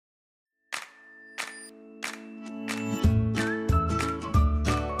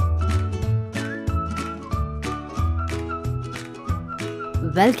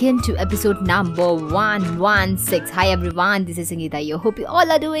Welcome to episode number 116. Hi everyone, this is Sangeeta. I hope you all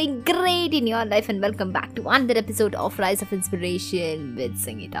are doing great in your life and welcome back to another episode of Rise of Inspiration with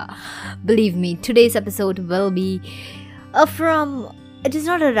Sangeeta. Believe me, today's episode will be it is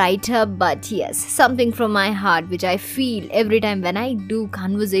not a write-up, but yes, something from my heart which I feel every time when I do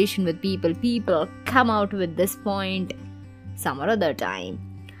conversation with people come out with this point some or other time.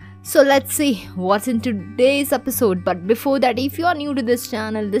 So let's see what's in today's episode. But before that, if you are new to this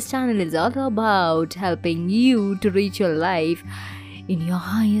channel is all about helping you to reach your life in your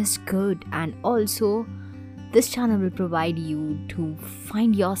highest good. And also, this channel will provide you to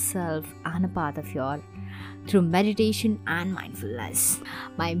find yourself and a path of your through meditation and mindfulness.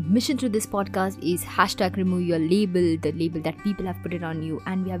 My mission through this podcast is #remove your label, the label that people have put it on you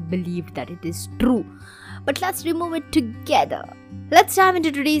and we have believed that it is true. But let's remove it together. Let's dive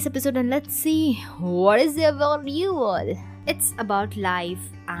into today's episode and let's see what is there for you all. It's about life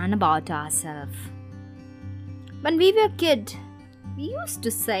and about ourselves. When we were kids, we used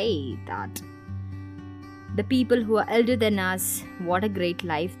to say that the people who are elder than us, what a great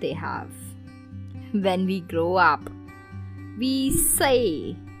life they have. When we grow up, we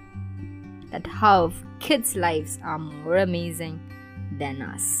say that how kids' lives are more amazing than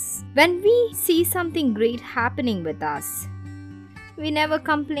us. When we see something great happening with us, we never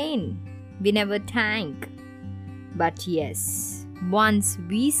complain, we never thank. But yes, once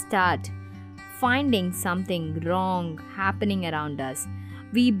we start finding something wrong happening around us,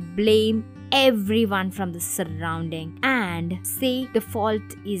 we blame everyone from the surrounding and say the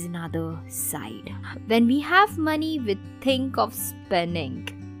fault is another side. When we have money, we think of spending.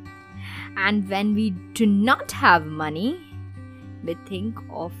 And when we do not have money, we think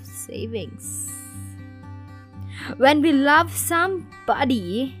of savings. When we love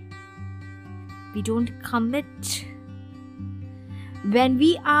somebody, we don't commit. When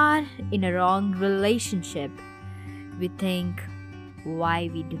we are in a wrong relationship, we think why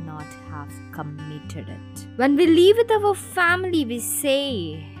we do not have committed it. When we live with our family, we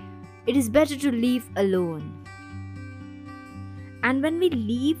say it is better to live alone. And when we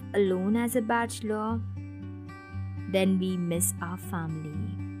live alone as a bachelor, then we miss our family.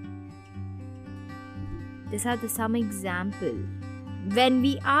 These are some example. When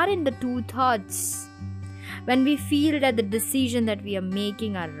we are in the two thoughts, when we feel that the decision that we are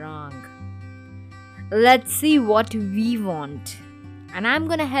making are wrong, let's see what we want. And I'm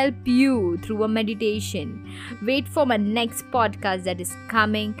gonna help you through a meditation. Wait for my next podcast that is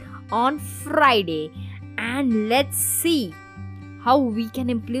coming on Friday. And let's see how we can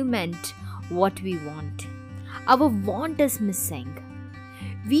implement what we want. Our want is missing.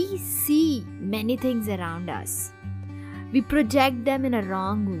 We see many things around us. We project them in a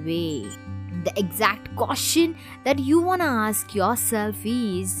wrong way. The exact question that you wanna ask yourself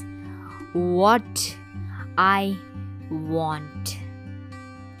is, what I want.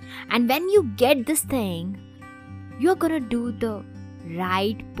 And when you get this thing, you're gonna do the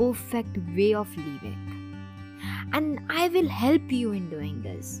right, perfect way of living. And I will help you in doing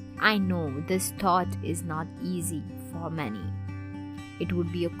this. I know this thought is not easy for many. It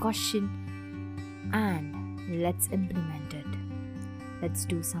would be a question, and let's implement it. Let's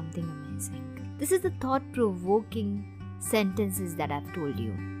do something amazing. This is the thought-provoking sentences that I've told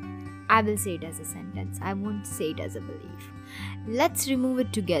you. I will say it as a sentence. I won't say it as a belief. Let's remove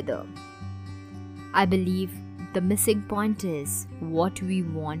it together. I believe the missing point is what we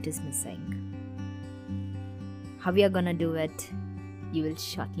want is missing. How we are gonna do it, you will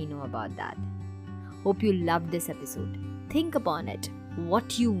shortly know about that. Hope you loved this episode. Think upon it.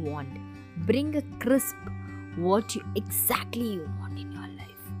 What you want. Bring a crisp what exactly you want in your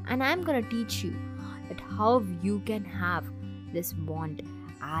life. And I'm gonna teach you that how you can have this want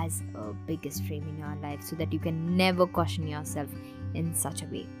as a biggest dream in your life so that you can never question yourself in such a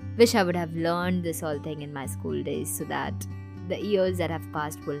way. Wish I would have learned this whole thing in my school days so that the years that have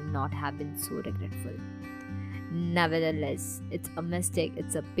passed will not have been so regretful. Nevertheless, it's a mistake,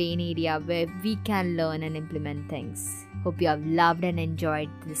 it's a pain area where we can learn and implement things. Hope you have loved and enjoyed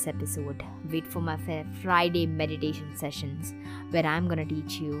this episode. Wait for my Friday meditation sessions where I'm gonna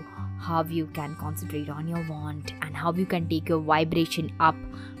teach you how you can concentrate on your want and how you can take your vibration up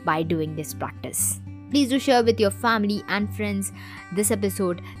by doing this practice. Please do share with your family and friends this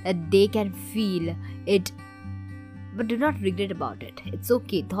episode that they can feel it, but do not regret about it. It's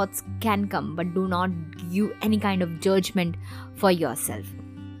okay, thoughts can come, but do not give any kind of judgment for yourself.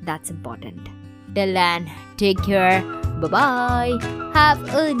 That's important. Till then, take care. Bye-bye. Have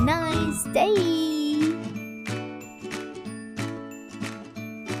a nice day.